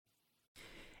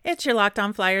It's your Locked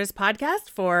On Flyers podcast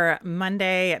for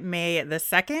Monday, May the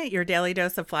 2nd, your daily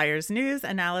dose of Flyers news,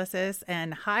 analysis,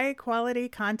 and high quality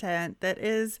content that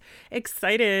is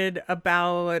excited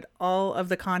about all of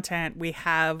the content we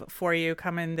have for you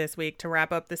coming this week to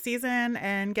wrap up the season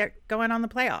and get going on the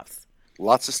playoffs.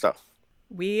 Lots of stuff.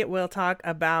 We will talk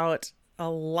about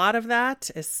a lot of that,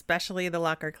 especially the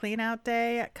locker cleanout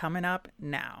day coming up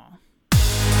now.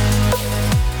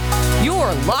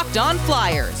 You're Locked On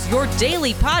Flyers, your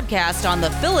daily podcast on the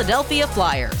Philadelphia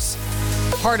Flyers.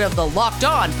 Part of the Locked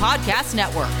On Podcast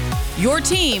Network, your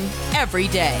team every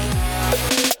day.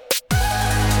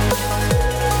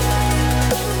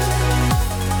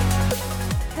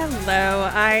 Hello,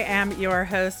 I am your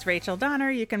host, Rachel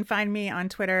Donner. You can find me on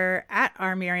Twitter at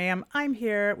rmiriam. I'm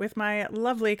here with my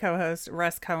lovely co-host,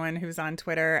 Russ Cohen, who's on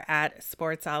Twitter at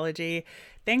Sportsology.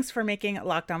 Thanks for making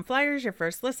Locked On Flyers your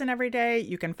first listen every day.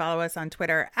 You can follow us on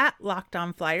Twitter at Locked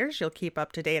On Flyers. You'll keep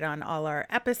up to date on all our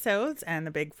episodes and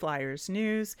the big Flyers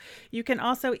news. You can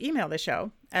also email the show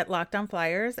at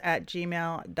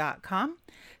lockedonflyers@gmail.com.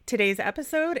 Today's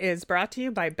episode is brought to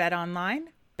you by BetOnline.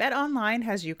 BetOnline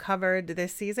has you covered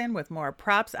this season with more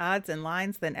props, odds, and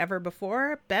lines than ever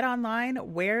before. BetOnline,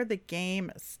 where the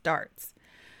game starts.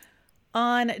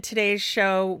 On today's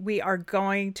show, we are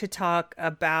going to talk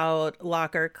about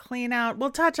locker cleanout.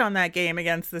 We'll touch on that game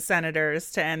against the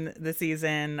Senators to end the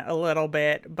season a little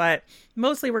bit, but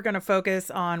mostly we're going to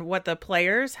focus on what the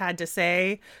players had to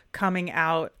say coming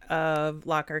out of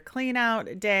locker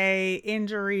cleanout day,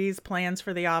 injuries, plans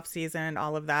for the offseason,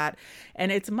 all of that. And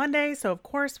it's Monday, so of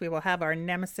course we will have our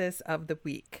nemesis of the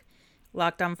week.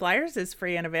 Locked On Flyers is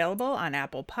free and available on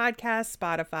Apple Podcasts,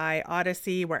 Spotify,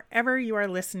 Odyssey, wherever you are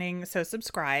listening. So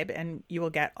subscribe and you will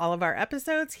get all of our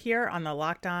episodes here on the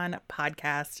Locked On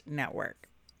Podcast Network.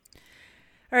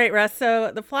 All right, Russ.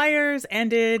 So the Flyers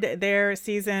ended their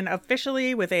season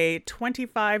officially with a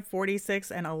 25,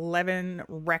 46, and 11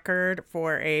 record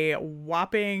for a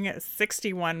whopping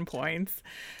 61 points.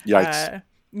 Yikes.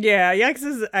 Yikes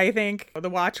is, I think, the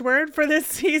watchword for this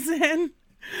season.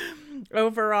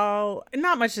 Overall,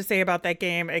 not much to say about that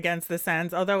game against the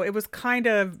Sens, although it was kind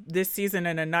of this season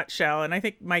in a nutshell. And I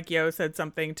think Mike Yeo said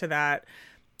something to that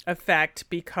effect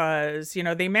because, you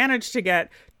know, they managed to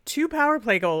get 2 power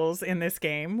play goals in this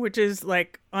game, which is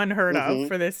like unheard of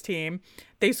for this team.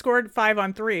 They scored 5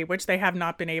 on 3, which they have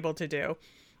not been able to do.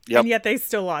 Yep. And yet they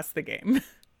still lost the game.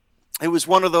 It was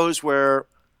one of those where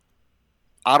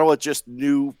Ottawa just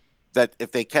knew that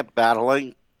if they kept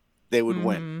battling, they would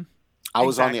win. I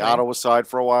was on the Ottawa side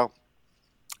for a while,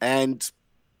 and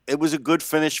it was a good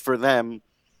finish for them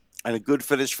and a good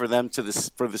finish for them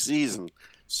for the season.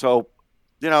 So,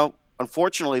 you know,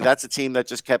 unfortunately, that's a team that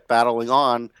just kept battling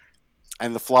on,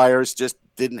 and the Flyers just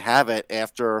didn't have it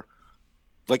after,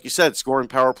 like you said, scoring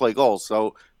power play goals.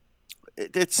 So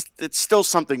it's still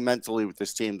something mentally with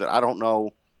this team that I don't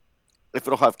know if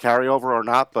it'll have carryover or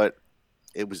not, but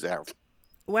it was there.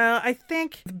 Well, I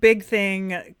think the big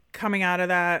thing coming out of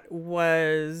that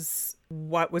was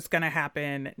what was going to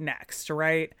happen next,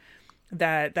 right?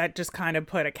 That just kind of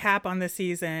put a cap on the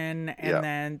season. And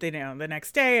then, you know, the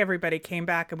next day, everybody came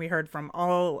back and we heard from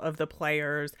all of the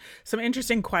players. Some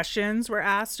interesting questions were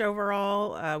asked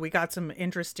overall. We got some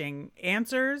interesting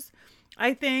answers,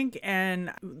 I think.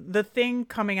 And the thing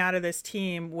coming out of this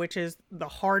team, which is the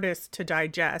hardest to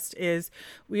digest, is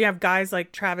we have guys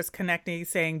like Travis Konecny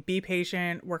saying, be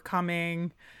patient, we're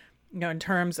coming, you know, in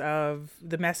terms of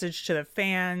the message to the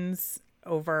fans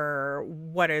over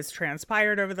what has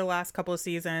transpired over the last couple of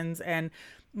seasons. And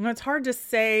you know, it's hard to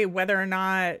say whether or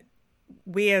not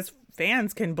we as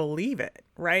fans can believe it,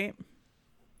 right?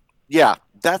 Yeah,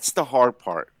 that's the hard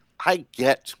part. I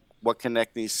get what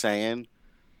Konecny's saying,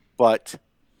 but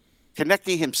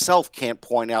Konecny himself can't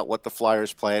point out what the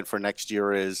Flyers' plan for next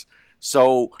year is.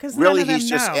 So really, he's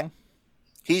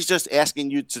just asking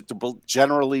you to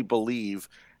generally believe.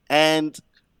 And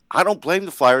I don't blame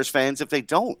the Flyers fans if they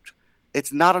don't.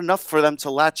 It's not enough for them to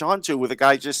latch onto with a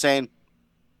guy just saying,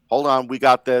 hold on, we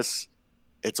got this.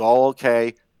 It's all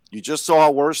okay. You just saw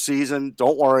a worse season.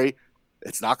 Don't worry.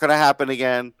 It's not going to happen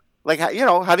again. Like, you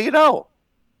know, how do you know?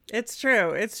 It's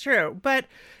true. It's true. But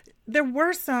there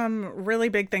were some really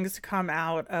big things to come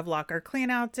out of locker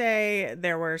cleanout day.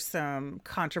 There were some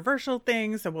controversial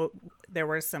things. There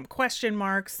were some question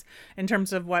marks in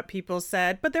terms of what people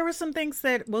said, but there were some things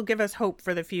that will give us hope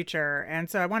for the future. And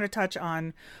so I want to touch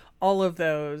on all of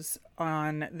those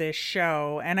on this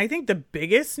show. And I think the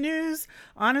biggest news,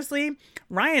 honestly,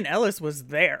 Ryan Ellis was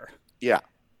there. Yeah.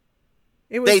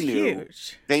 It was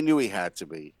huge. They knew he had to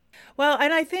be. Well,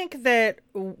 and I think that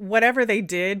whatever they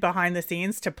did behind the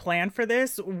scenes to plan for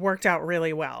this worked out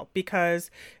really well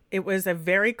because it was a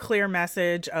very clear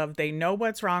message of they know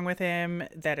what's wrong with him,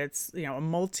 that it's, a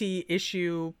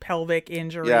multi-issue pelvic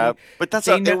injury. Yeah, but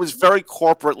it was very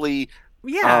corporately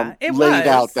it laid was.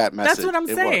 out, that message. That's what I'm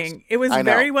saying. It was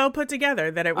very well put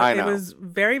together, that it was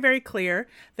very, very clear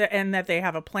and that they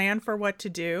have a plan for what to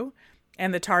do,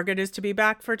 and the target is to be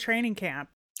back for training camp.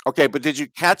 Okay, but did you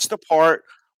catch the part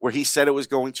where he said it was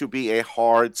going to be a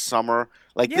hard summer?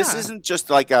 This isn't just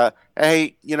like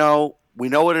hey, we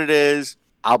know what it is.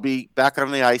 I'll be back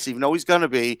on the ice, even though he's going to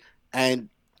be, and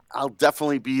I'll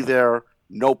definitely be there.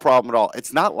 No problem at all.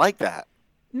 It's not like that.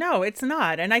 No, it's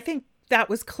not. And I think that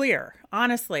was clear.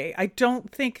 Honestly, I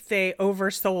don't think they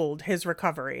oversold his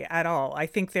recovery at all. I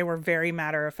think they were very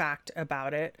matter of fact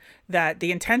about it, that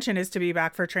the intention is to be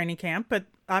back for training camp, but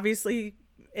obviously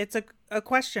it's a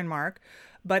question mark.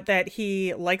 But that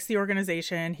he likes the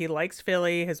organization, he likes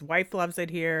Philly, his wife loves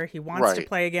it here, he wants to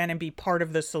play again and be part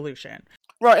of the solution.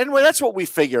 Right, and that's what we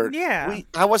figured. Yeah.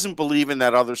 I wasn't believing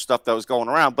that other stuff that was going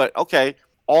around, but okay,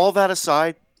 all that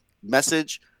aside,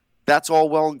 message, that's all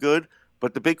well and good,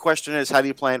 but the big question is, how do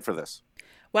you plan for this?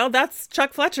 Well, that's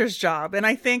Chuck Fletcher's job, and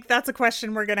I think that's a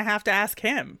question we're going to have to ask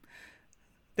him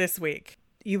this week.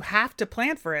 You have to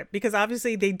plan for it because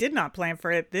obviously they did not plan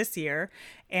for it this year,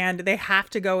 and they have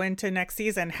to go into next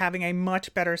season having a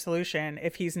much better solution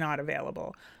if he's not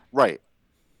available. Right.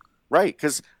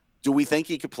 Because do we think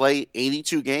he could play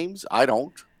 82 games? I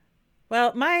don't.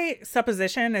 Well, my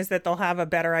supposition is that they'll have a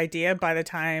better idea by the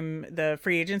time the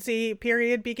free agency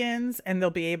period begins, and they'll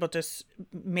be able to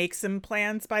make some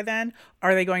plans by then.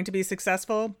 Are they going to be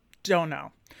successful? Don't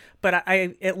know. But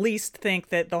I at least think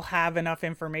that they'll have enough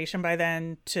information by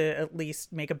then to at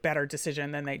least make a better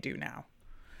decision than they do now.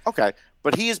 Okay.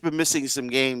 But he has been missing some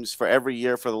games for every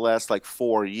year for the last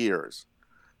 4 years.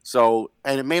 So,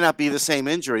 and it may not be the same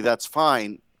injury. That's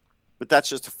fine. But that's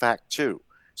just a fact too.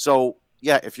 So,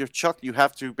 yeah, if you're Chuck, you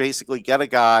have to basically get a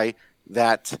guy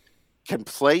that can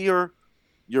play your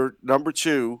number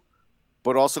 2,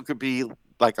 but also could be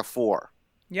like a 4.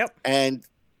 Yep. And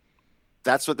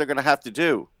that's what they're going to have to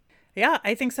do. Yeah,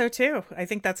 I think so too. I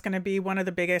think that's going to be one of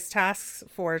the biggest tasks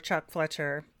for Chuck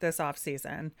Fletcher this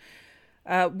offseason.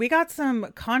 We got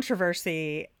some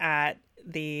controversy at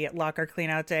the locker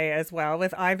cleanout day as well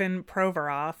with Ivan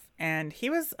Provorov, and he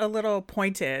was a little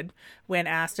pointed when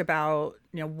asked about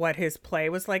what his play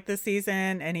was like this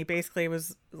season, and he basically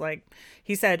was like,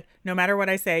 he said, no matter what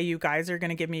I say, you guys are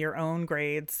going to give me your own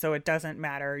grades, so it doesn't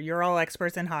matter. You're all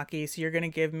experts in hockey, so you're going to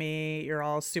give me your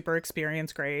all super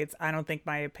experienced grades. I don't think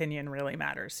my opinion really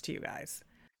matters to you guys.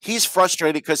 He's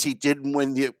frustrated because he didn't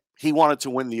win he wanted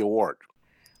to win the award,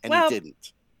 and he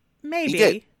didn't. Maybe. He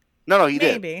did. No, he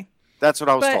did. Maybe. That's what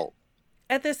I was told.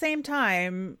 At the same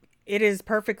time, it is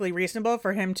perfectly reasonable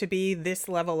for him to be this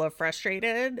level of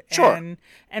frustrated and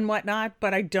whatnot,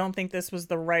 but I don't think this was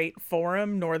the right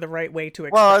forum nor the right way to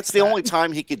express Well, it's the only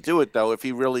time he could do it, though, if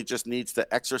he really just needs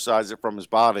to exercise it from his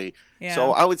body. Yeah.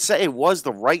 So I would say it was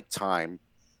the right time.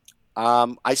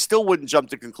 I still wouldn't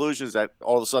jump to conclusions that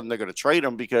all of a sudden they're going to trade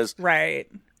him because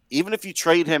even if you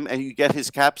trade him and you get his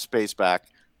cap space back,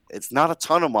 it's not a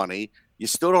ton of money. You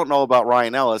still don't know about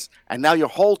Ryan Ellis, and now your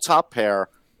whole top pair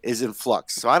is in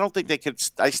flux. So I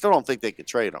still don't think they could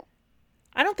trade him.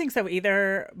 I don't think so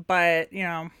either, but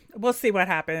we'll see what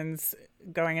happens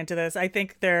going into this. I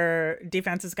think their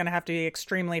defense is going to have to be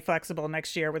extremely flexible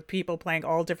next year with people playing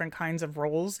all different kinds of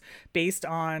roles based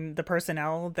on the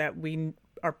personnel that we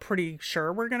are pretty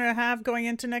sure we're going to have going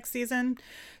into next season.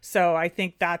 So I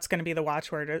think that's going to be the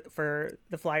watchword for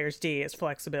the Flyers D is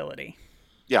flexibility.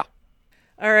 Yeah.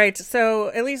 All right. So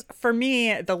at least for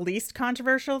me, the least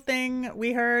controversial thing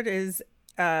we heard is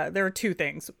there were 2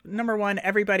 things. Number 1,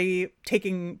 everybody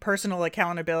taking personal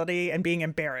accountability and being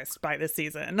embarrassed by this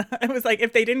season. It was like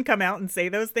if they didn't come out and say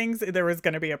those things, there was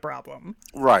going to be a problem.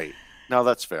 Right. No,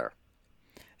 that's fair.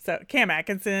 So Cam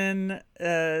Atkinson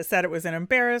said it was an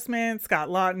embarrassment. Scott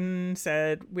Lawton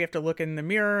said we have to look in the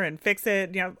mirror and fix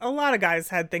it. A lot of guys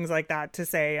had things like that to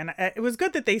say, and it was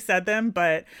good that they said them,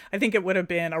 but I think it would have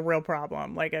been a real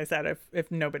problem, like I said,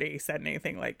 if nobody said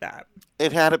anything like that.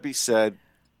 It had to be said.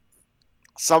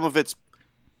 Some of it's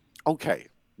okay.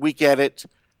 We get it,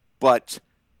 but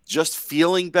just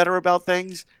feeling better about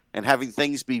things and having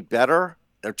things be better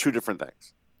are 2 different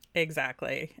things.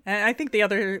 Exactly. And I think the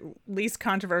other least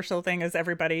controversial thing is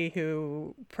everybody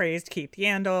who praised Keith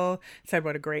Yandle said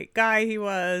what a great guy he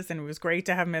was, and it was great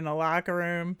to have him in the locker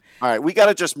room. All right, we got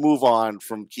to just move on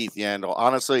from Keith Yandle.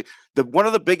 Honestly, one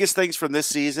of the biggest things from this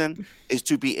season is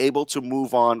to be able to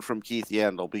move on from Keith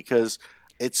Yandle because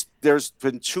There's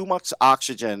been too much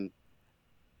oxygen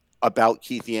about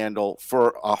Keith Yandle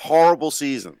for a horrible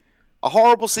season. A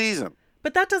horrible season.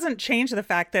 But that doesn't change the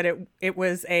fact that it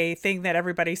was a thing that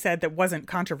everybody said that wasn't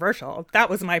controversial. That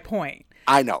was my point.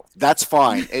 I know. That's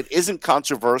fine. It isn't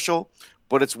controversial,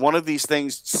 but it's one of these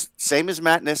things, same as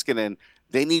Matt Niskanen,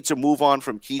 they need to move on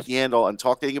from Keith Yandle and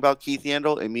talking about Keith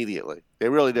Yandle immediately. They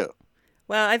really do.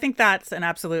 Well, I think that's an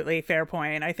absolutely fair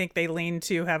point. I think they leaned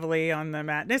too heavily on the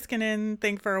Matt Niskanen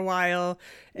thing for a while,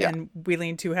 and we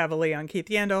leaned too heavily on Keith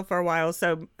Yandle for a while.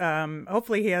 So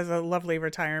hopefully he has a lovely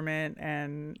retirement,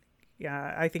 and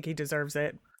yeah, I think he deserves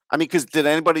it. I mean, because did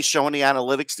anybody show any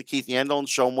analytics to Keith Yandle and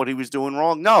show him what he was doing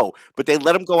wrong? No, but they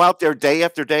let him go out there day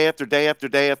after day after day after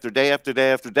day after day after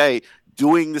day after day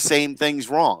doing the same things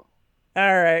wrong.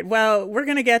 All right. Well, we're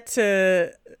going to get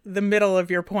to the middle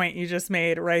of your point you just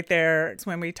made right there. It's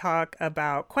when we talk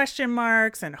about question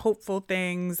marks and hopeful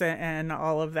things and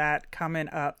all of that coming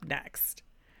up next.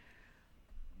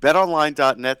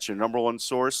 BetOnline.net's your number one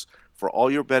source for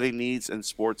all your betting needs and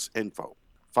sports info.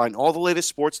 Find all the latest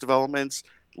sports developments,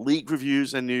 league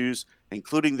reviews, and news,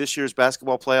 including this year's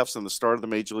basketball playoffs and the start of the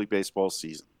Major League Baseball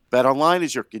season. BetOnline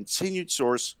is your continued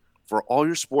source for all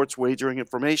your sports wagering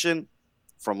information,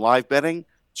 from live betting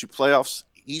to playoffs,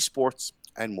 esports,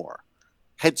 and more.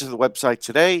 Head to the website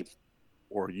today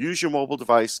or use your mobile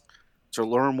device to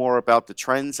learn more about the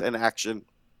trends and action.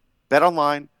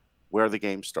 BetOnline, where the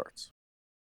game starts.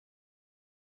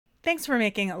 Thanks for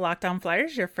making Locked On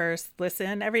Flyers your first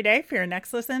listen every day. For your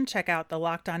next listen, check out the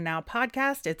Locked On Now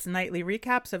podcast. It's nightly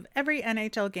recaps of every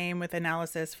NHL game with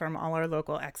analysis from all our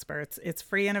local experts. It's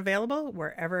free and available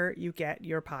wherever you get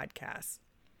your podcasts.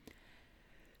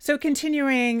 So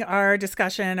continuing our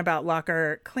discussion about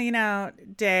locker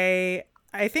cleanout day,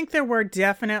 I think there were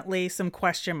definitely some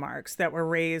question marks that were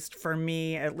raised for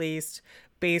me, at least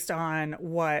based on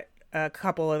what a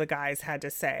couple of the guys had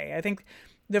to say. I think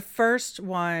the first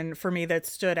one for me that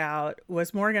stood out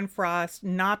was Morgan Frost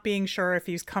not being sure if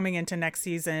he's coming into next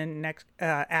season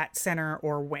at center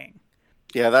or wing.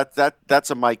 Yeah, that's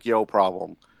a Mike Yeo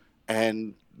problem.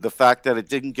 And the fact that it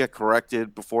didn't get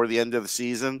corrected before the end of the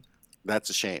season,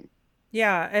 that's a shame.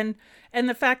 Yeah, and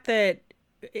the fact that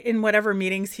in whatever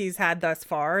meetings he's had thus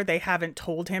far, they haven't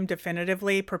told him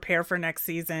definitively prepare for next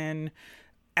season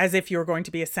as if you're going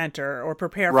to be a center, or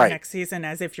prepare for next season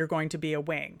as if you're going to be a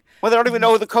wing. Well, they don't even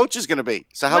know who the coach is going to be.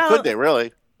 So how could they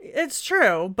really? It's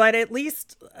true, but at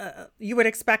least you would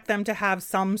expect them to have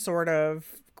some sort of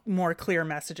more clear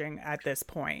messaging at this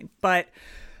point. But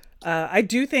I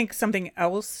do think something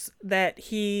else that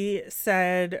he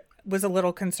said was a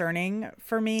little concerning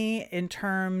for me in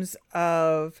terms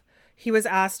of he was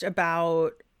asked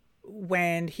about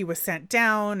when he was sent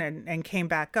down and came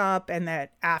back up, and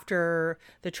that after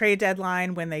the trade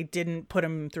deadline, when they didn't put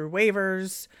him through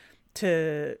waivers,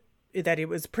 that it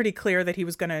was pretty clear that he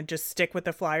was going to just stick with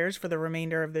the Flyers for the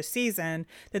remainder of the season,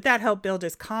 that helped build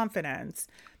his confidence.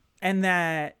 And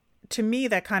that, to me,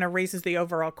 that kind of raises the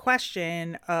overall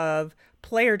question of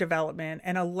player development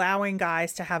and allowing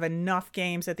guys to have enough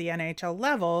games at the NHL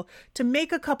level to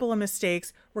make a couple of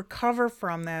mistakes, recover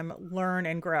from them, learn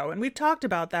and grow. And we've talked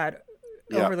about that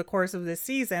over the course of this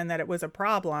season, that it was a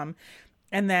problem,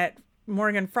 and that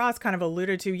Morgan Frost kind of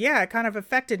alluded to, it kind of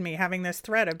affected me having this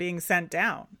threat of being sent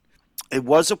down. It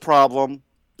was a problem,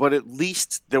 but at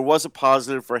least there was a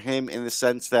positive for him in the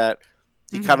sense that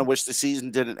he kind of wished the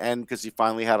season didn't end because he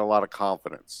finally had a lot of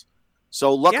confidence.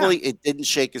 So luckily it didn't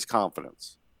shake his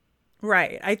confidence.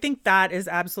 Right. I think that is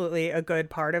absolutely a good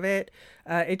part of it.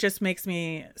 It just makes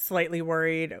me slightly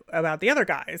worried about the other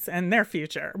guys and their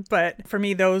future. But for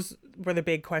me, those were the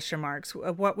big question marks.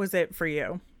 What was it for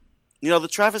you? You know, the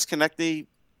Travis Konecny,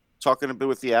 talking a bit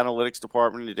with the analytics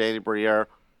department and Danny Briere,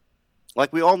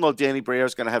 like we all know Danny Briere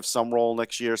is going to have some role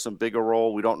next year, some bigger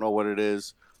role. We don't know what it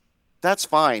is. That's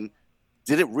fine.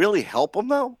 Did it really help him,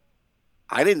 though?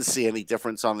 I didn't see any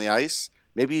difference on the ice.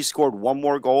 Maybe he scored one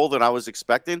more goal than I was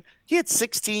expecting. He had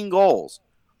 16 goals.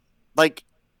 Like,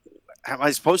 am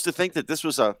I supposed to think that this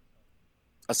was a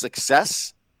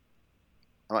success?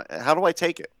 How do I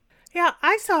take it? Yeah,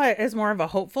 I saw it as more of a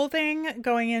hopeful thing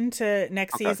going into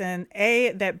next season.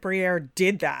 That Briere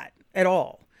did that at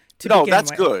all. No,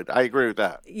 that's good. I agree with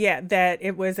that. Yeah, that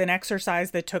it was an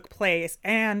exercise that took place.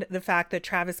 And the fact that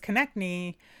Travis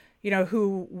Konecny,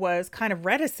 who was kind of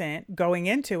reticent going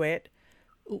into it,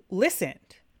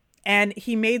 listened, and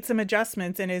he made some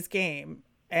adjustments in his game.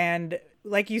 And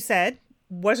like you said,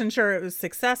 wasn't sure it was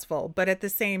successful, but at the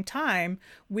same time,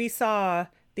 we saw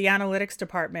the analytics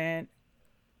department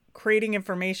creating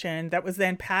information that was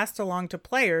then passed along to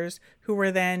players who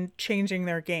were then changing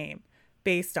their game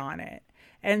based on it.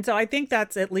 And so I think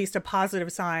that's at least a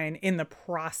positive sign in the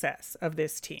process of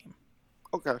this team.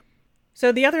 Okay.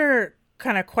 So the other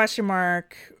kind of question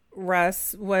mark,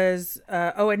 Russ, was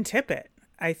Owen Tippett,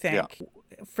 I think. Yeah.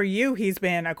 For you, he's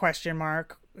been a question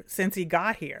mark since he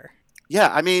got here.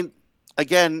 Yeah, I mean,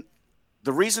 again,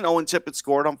 the reason Owen Tippett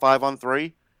scored on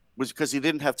 5-on-3 was because he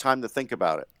didn't have time to think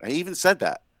about it. He even said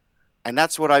that. And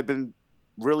that's what I've been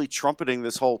really trumpeting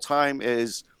this whole time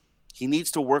is he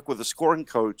needs to work with a scoring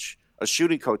coach, a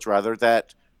shooting coach rather,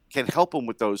 that can help him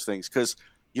with those things. Because,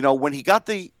 you know, when he got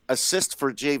the assist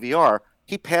for JVR,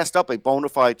 he passed up a bona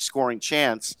fide scoring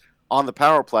chance on the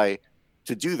power play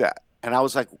to do that. And I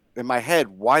was like, in my head,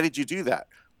 why did you do that?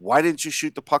 Why didn't you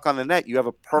shoot the puck on the net? You have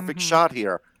a perfect shot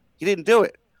here. He didn't do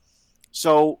it.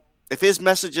 So if his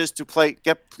message is to play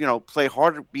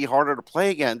harder, be harder to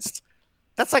play against,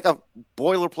 that's like a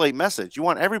boilerplate message. You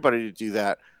want everybody to do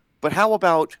that. But how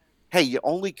about, hey, you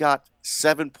only got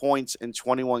 7 points in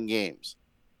 21 games.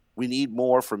 We need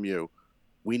more from you.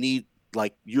 We need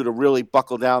like you to really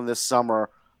buckle down this summer.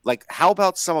 Like, how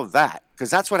about some of that? Because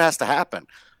that's what has to happen.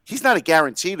 He's not a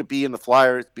guarantee to be in the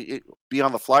Flyers, be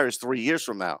on the Flyers 3 years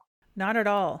from now. Not at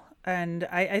all. And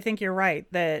I think you're right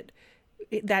that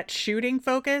shooting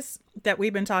focus that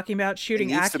we've been talking about,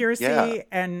 shooting accuracy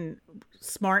and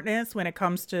smartness when it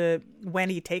comes to when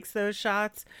he takes those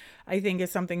shots, I think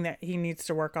is something that he needs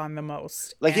to work on the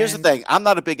most. Like, here's the thing. I'm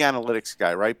not a big analytics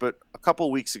guy, right? But a couple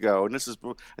of weeks ago, and I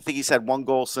think he's had 1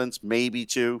 goal since, maybe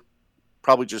 2,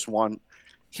 probably just 1.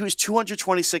 He was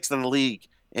 226th in the league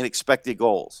in expected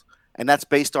goals. And that's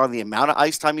based on the amount of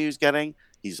ice time he was getting.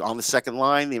 He's on the second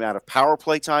line, the amount of power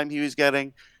play time he was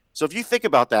getting. So if you think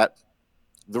about that,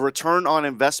 the return on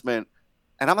investment,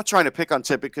 and I'm not trying to pick on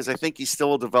Tippett because I think he's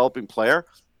still a developing player,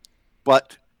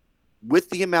 but with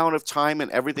the amount of time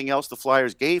and everything else the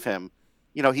Flyers gave him,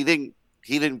 you know, he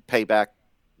didn't pay back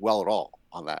well at all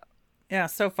on that. Yeah,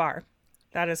 so far.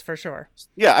 That is for sure.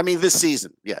 Yeah, I mean, this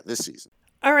season.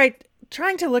 All right,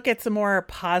 trying to look at some more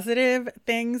positive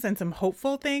things and some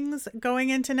hopeful things going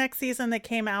into next season that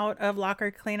came out of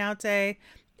Locker Cleanout Day.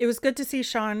 It was good to see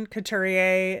Sean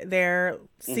Couturier there,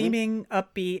 seeming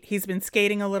upbeat. He's been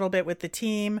skating a little bit with the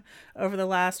team over the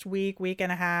last week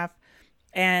and a half.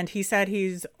 And he said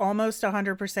he's almost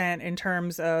 100% in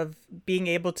terms of being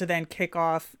able to then kick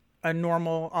off a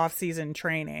normal off-season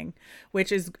training,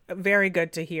 which is very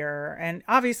good to hear. And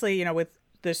obviously, you know, with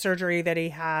the surgery that he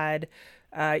had,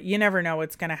 you never know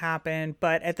what's going to happen.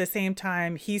 But at the same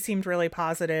time, he seemed really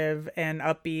positive and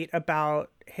upbeat about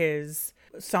his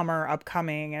summer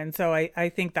upcoming. And so I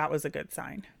think that was a good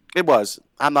sign. It was.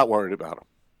 I'm not worried about him.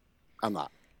 I'm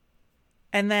not.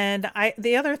 And then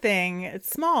the other thing, it's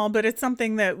small, but it's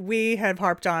something that we have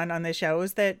harped on this show,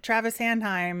 is that Travis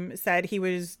Sanheim said he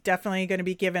was definitely going to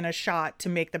be given a shot to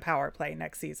make the power play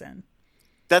next season.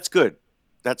 That's good.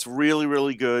 That's really,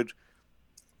 really good.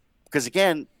 Because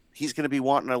again, he's going to be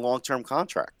wanting a long-term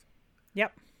contract.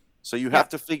 Yep. So you have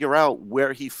to figure out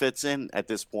where he fits in at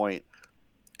this point.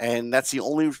 And that's the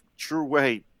only true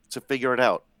way to figure it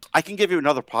out. I can give you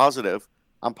another positive.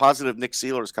 I'm positive Nick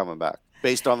Seeler's coming back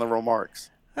based on the remarks.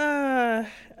 I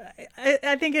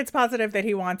think it's positive that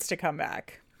he wants to come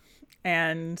back.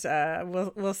 And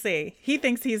we'll see. He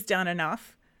thinks he's done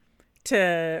enough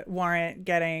to warrant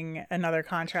getting another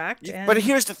contract. But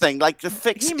here's the thing. Like, the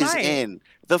fix is in.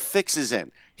 The fix is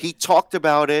in. He talked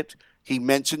about it. He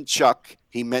mentioned Chuck.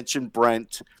 He mentioned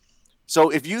Brent. So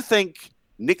if you think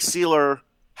Nick Seeler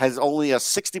has only a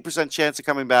 60% chance of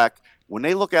coming back, when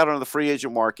they look out on the free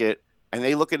agent market and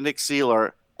they look at Nick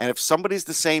Seeler, and if somebody's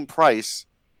the same price,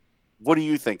 what do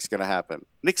you think is going to happen?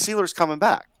 Nick Seeler's coming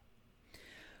back.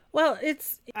 Well,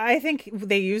 I think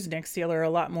they used Nick Seeler a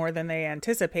lot more than they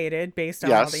anticipated based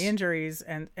on all the injuries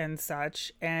and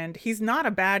such. And he's not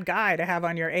a bad guy to have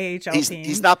on your AHL team.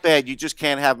 He's not bad. You just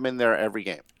can't have him in there every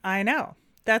game. I know.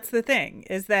 That's the thing,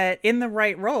 is that in the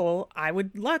right role, I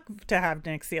would love to have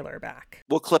Nick Seeler back.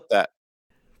 We'll clip that.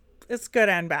 It's good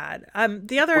and bad.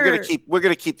 We're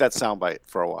gonna keep that soundbite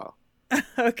for a while.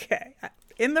 Okay.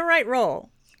 In the right role.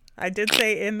 I did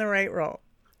say in the right role.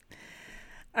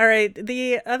 All right.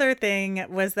 The other thing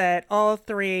was that all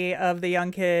 3 of the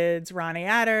young kids, Ronnie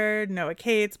Adder, Noah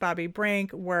Cates, Bobby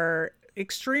Brink, were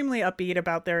extremely upbeat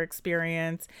about their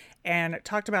experience and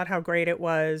talked about how great it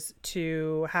was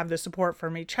to have the support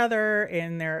from each other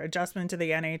in their adjustment to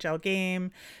the NHL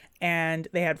game. And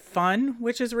they had fun,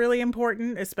 which is really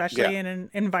important, especially in an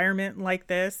environment like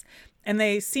this. And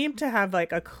they seem to have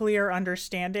like a clear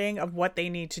understanding of what they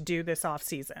need to do this off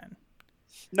season.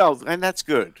 No, and that's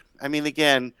good. I mean,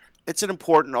 again, it's an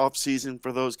important off season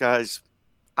for those guys.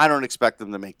 I don't expect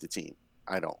them to make the team.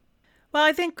 I don't. Well,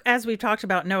 I think as we've talked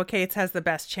about, Noah Cates has the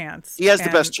best chance. He has the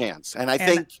best chance, and I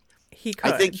think he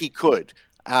could. I think he could.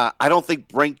 I don't think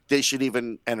Brink, they should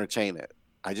even entertain it.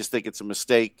 I just think it's a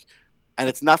mistake, and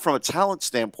it's not from a talent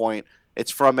standpoint.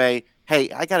 It's from a,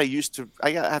 hey, I have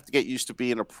to get used to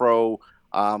being a pro.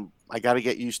 I got to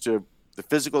get used to the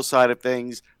physical side of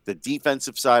things, the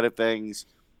defensive side of things.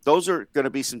 Those are going to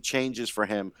be some changes for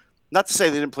him. Not to say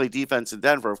they didn't play defense in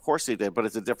Denver. Of course they did, but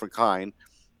it's a different kind.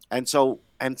 And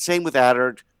same with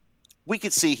Adard. We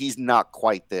could see he's not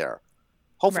quite there.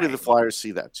 Hopefully the Flyers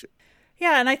see that too.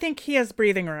 Yeah, and I think he has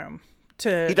breathing room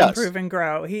to improve and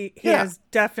grow. He has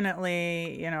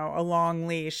definitely, a long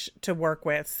leash to work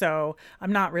with. So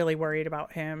I'm not really worried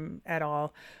about him at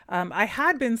all. I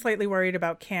had been slightly worried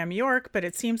about Cam York, but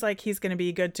it seems like he's going to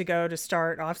be good to go to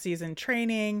start off-season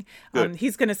training.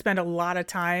 He's going to spend a lot of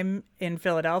time in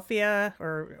Philadelphia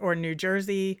or New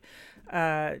Jersey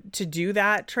to do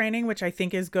that training, which I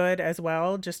think is good as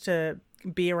well, just to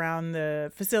be around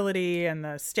the facility and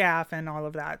the staff and all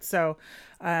of that. So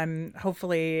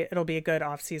hopefully it'll be a good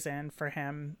off season for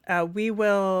him. We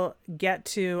will get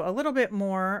to a little bit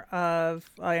more of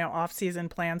off season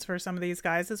plans for some of these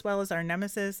guys, as well as our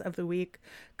nemesis of the week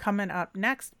coming up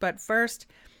next. But first,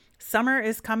 summer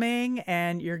is coming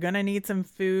and you're going to need some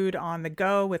food on the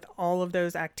go with all of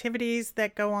those activities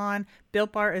that go on.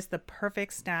 Built Bar is the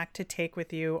perfect snack to take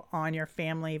with you on your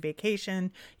family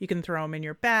vacation. You can throw them in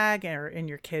your bag or in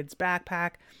your kid's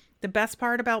backpack. The best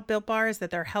part about Built Bar is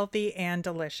that they're healthy and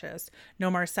delicious.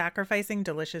 No more sacrificing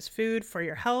delicious food for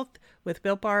your health. With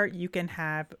Built Bar, you can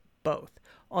have both.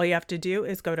 All you have to do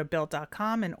is go to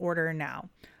Built.com and order now.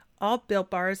 All Built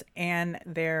Bars and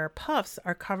their puffs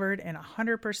are covered in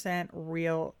 100%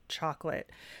 real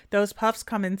chocolate. Those puffs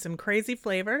come in some crazy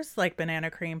flavors like banana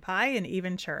cream pie and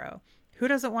even churro. Who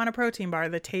doesn't want a protein bar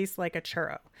that tastes like a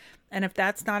churro? And if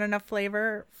that's not enough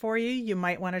flavor for you, you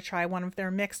might want to try one of their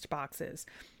mixed boxes.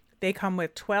 They come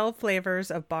with 12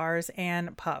 flavors of bars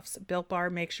and puffs. Built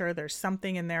Bar makes sure there's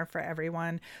something in there for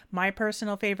everyone. My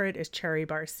personal favorite is Cherry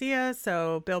Barcia.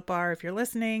 So Built Bar, if you're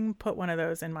listening, put one of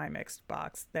those in my mixed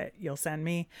box that you'll send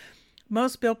me.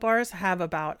 Most Built Bars have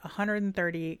about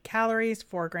 130 calories,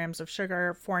 4 grams of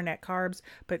sugar, 4 net carbs,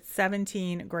 but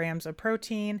 17 grams of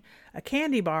protein. A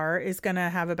candy bar is going to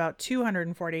have about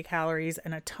 240 calories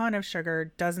and a ton of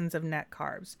sugar, dozens of net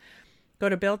carbs. Go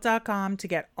to Built.com to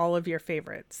get all of your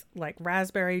favorites, like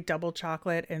raspberry, double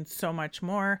chocolate, and so much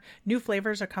more. New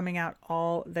flavors are coming out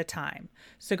all the time.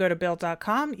 So go to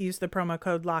Built.com, use the promo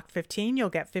code LOCKED15.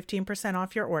 You'll get 15%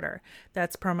 off your order.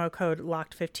 That's promo code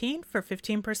LOCKED15 for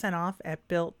 15% off at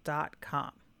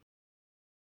Built.com.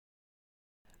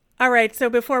 All right, so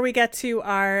before we get to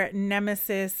our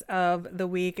nemesis of the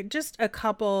week, just a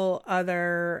couple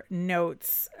other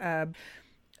notes.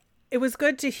 It was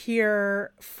good to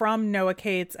hear from Noah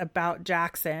Cates about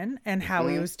Jackson and how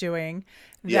he was doing,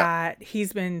 that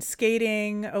he's been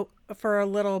skating for a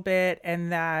little bit,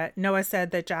 and that Noah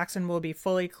said that Jackson will be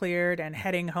fully cleared and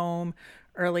heading home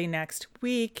early next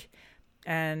week.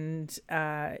 And,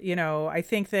 I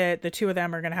think that the two of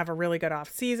them are going to have a really good off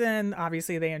season.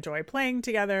 Obviously, they enjoy playing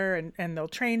together and they'll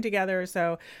train together.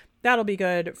 So that'll be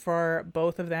good for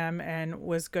both of them, and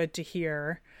was good to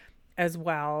hear as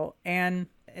well. And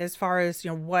as far as,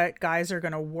 what guys are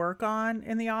going to work on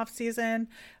in the off season,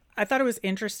 I thought it was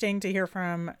interesting to hear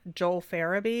from Joel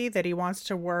Farabee that he wants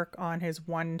to work on his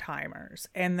one-timers,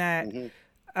 and that,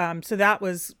 so that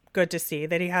was good to see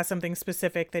that he has something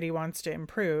specific that he wants to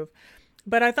improve.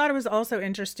 But I thought it was also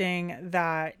interesting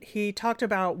that he talked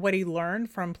about what he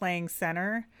learned from playing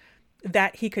center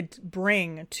that he could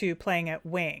bring to playing at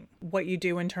wing, what you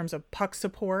do in terms of puck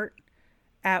support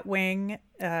at wing,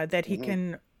 that he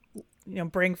can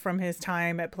bring from his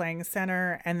time at playing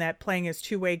center, and that playing his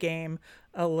two-way game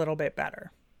a little bit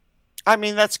better. I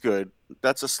mean, that's good.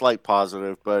 That's a slight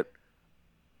positive, but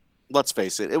let's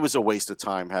face it, it was a waste of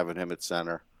time having him at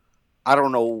center. I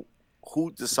don't know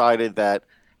who decided that,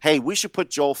 hey, we should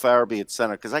put Joel Farabee at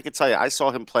center, because I can tell you, I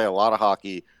saw him play a lot of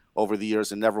hockey over the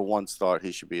years and never once thought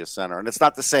he should be a center. And it's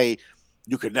not to say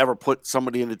you could never put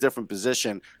somebody in a different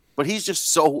position, but he's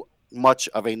just so much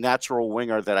of a natural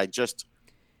winger that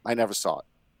I never saw it.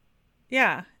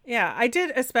 Yeah. I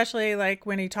did especially like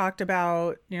when he talked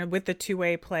about, with the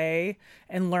two-way play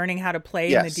and learning how to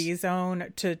play in the D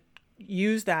zone, to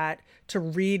use that to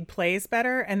read plays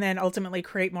better and then ultimately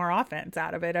create more offense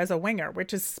out of it as a winger,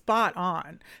 which is spot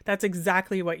on. That's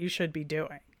exactly what you should be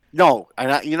doing. No,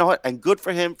 and you know what? And good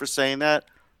for him for saying that.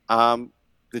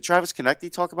 Did Travis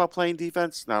Konecny talk about playing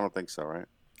defense? No, I don't think so, right?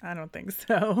 I don't think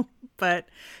so, but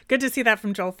good to see that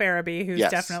from Joel Farabee, who's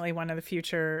definitely one of the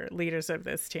future leaders of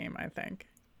this team, I think.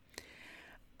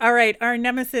 All right, our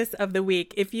nemesis of the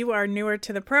week. If you are newer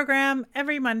to the program,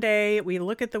 every Monday we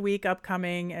look at the week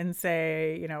upcoming and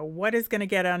say, you know, what is going to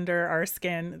get under our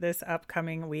skin this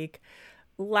upcoming week?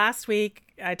 Last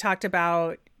week, I talked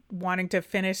about wanting to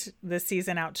finish the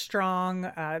season out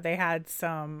strong. They had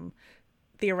some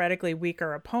theoretically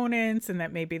weaker opponents and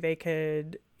that maybe they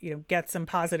could, you know, get some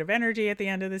positive energy at the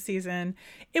end of the season.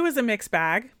 It was a mixed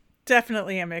bag,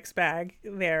 definitely a mixed bag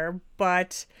there,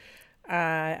 but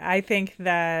I think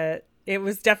that it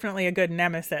was definitely a good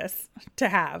nemesis to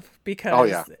have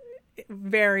because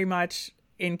very much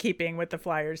in keeping with the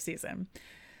Flyers season.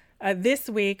 This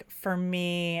week, for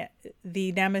me,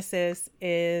 the nemesis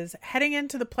is heading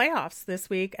into the playoffs this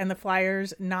week and the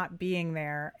Flyers not being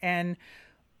there. And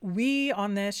we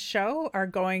on this show are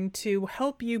going to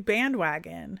help you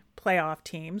bandwagon playoff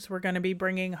teams. We're going to be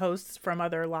bringing hosts from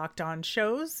other Locked On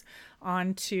shows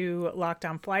onto Locked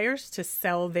On Flyers to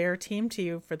sell their team to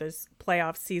you for this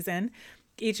playoff season.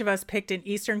 Each of us picked an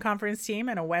Eastern Conference team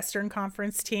and a Western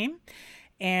Conference team.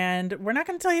 And we're not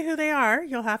going to tell you who they are.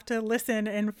 You'll have to listen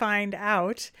and find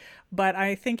out. But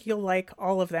I think you'll like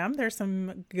all of them. There's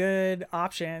some good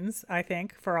options, I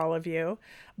think, for all of you.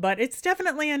 But it's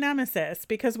definitely a nemesis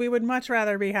because we would much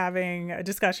rather be having a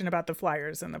discussion about the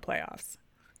Flyers in the playoffs.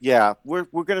 Yeah, we're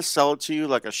going to sell it to you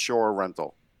like a shore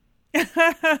rental.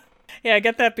 Yeah,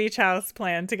 get that beach house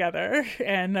plan together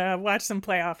and watch some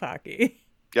playoff hockey.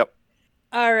 Yep.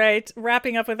 All right,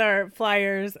 wrapping up with our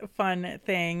Flyers fun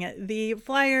thing. The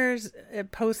Flyers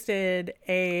posted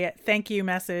a thank you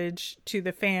message to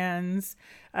the fans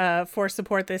for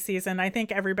support this season. I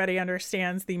think everybody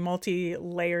understands the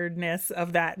multi-layeredness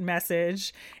of that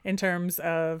message in terms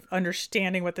of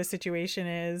understanding what the situation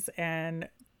is and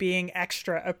being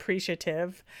extra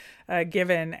appreciative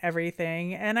given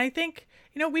everything. And I think,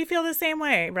 you know, we feel the same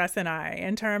way, Russ and I,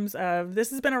 in terms of this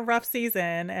has been a rough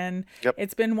season and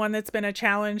It's been one that's been a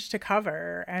challenge to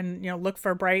cover and, you know, look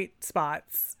for bright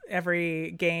spots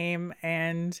every game.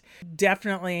 And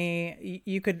definitely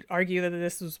you could argue that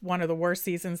this was one of the worst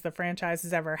seasons the franchise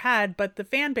has ever had. But the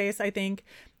fan base, I think,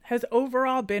 has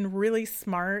overall been really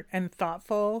smart and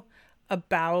thoughtful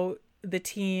about the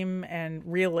team and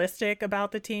realistic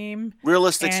about the team.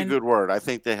 Realistic's a good word. I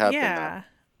think they have been that.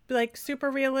 Like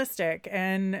super realistic.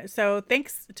 And so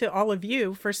thanks to all of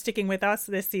you for sticking with us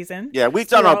this season. Yeah, we've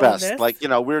done our best. Like, you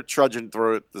know, we're trudging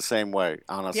through it the same way,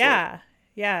 honestly.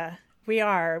 Yeah, we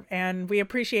are. And we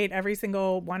appreciate every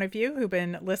single one of you who've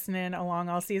been listening along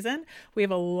all season. We have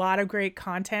a lot of great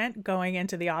content going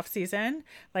into the off season.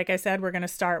 Like I said, we're going to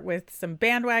start with some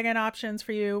bandwagon options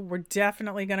for you. We're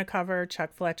definitely going to cover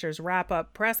Chuck Fletcher's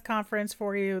wrap-up press conference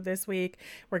for you this week.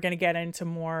 We're going to get into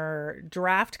more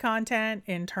draft content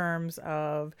in terms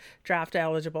of draft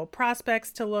eligible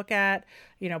prospects to look at.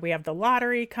 You know, we have the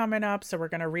lottery coming up, so we're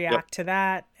going to react to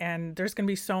that. And there's going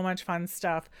to be so much fun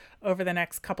stuff over the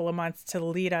next couple of months to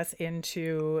lead us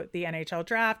into the NHL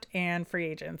draft and free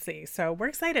agency. So we're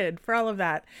excited for all of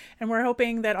that. And we're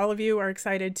hoping that all of you are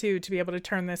excited too, to be able to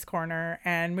turn this corner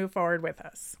and move forward with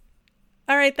us.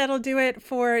 All right, that'll do it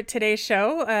for today's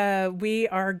show. We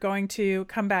are going to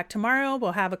come back tomorrow.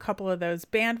 We'll have a couple of those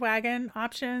bandwagon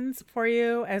options for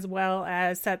you, as well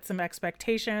as set some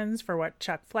expectations for what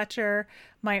Chuck Fletcher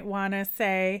might want to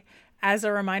say. As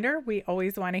a reminder, we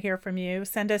always want to hear from you.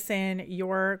 Send us in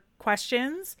your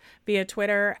questions via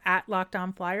Twitter at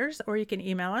LockedOnFlyers, or you can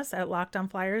email us at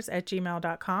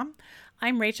lockedonflyers@gmail.com.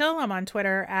 I'm Rachel. I'm on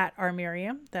Twitter at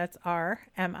rmiriam. That's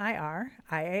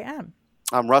RMIRIAM.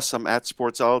 I'm Russ. I'm at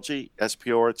Sportsology,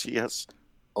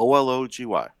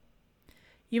 SPORTSOLOGY.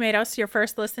 You made us your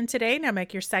first listen today. Now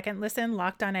make your second listen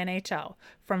Locked On NHL.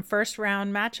 From first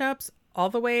round matchups all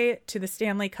the way to the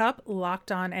Stanley Cup, Locked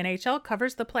On NHL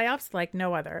covers the playoffs like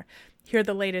no other. Hear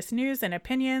the latest news and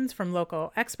opinions from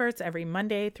local experts every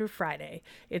Monday through Friday.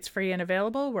 It's free and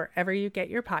available wherever you get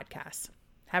your podcasts.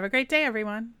 Have a great day,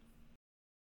 everyone.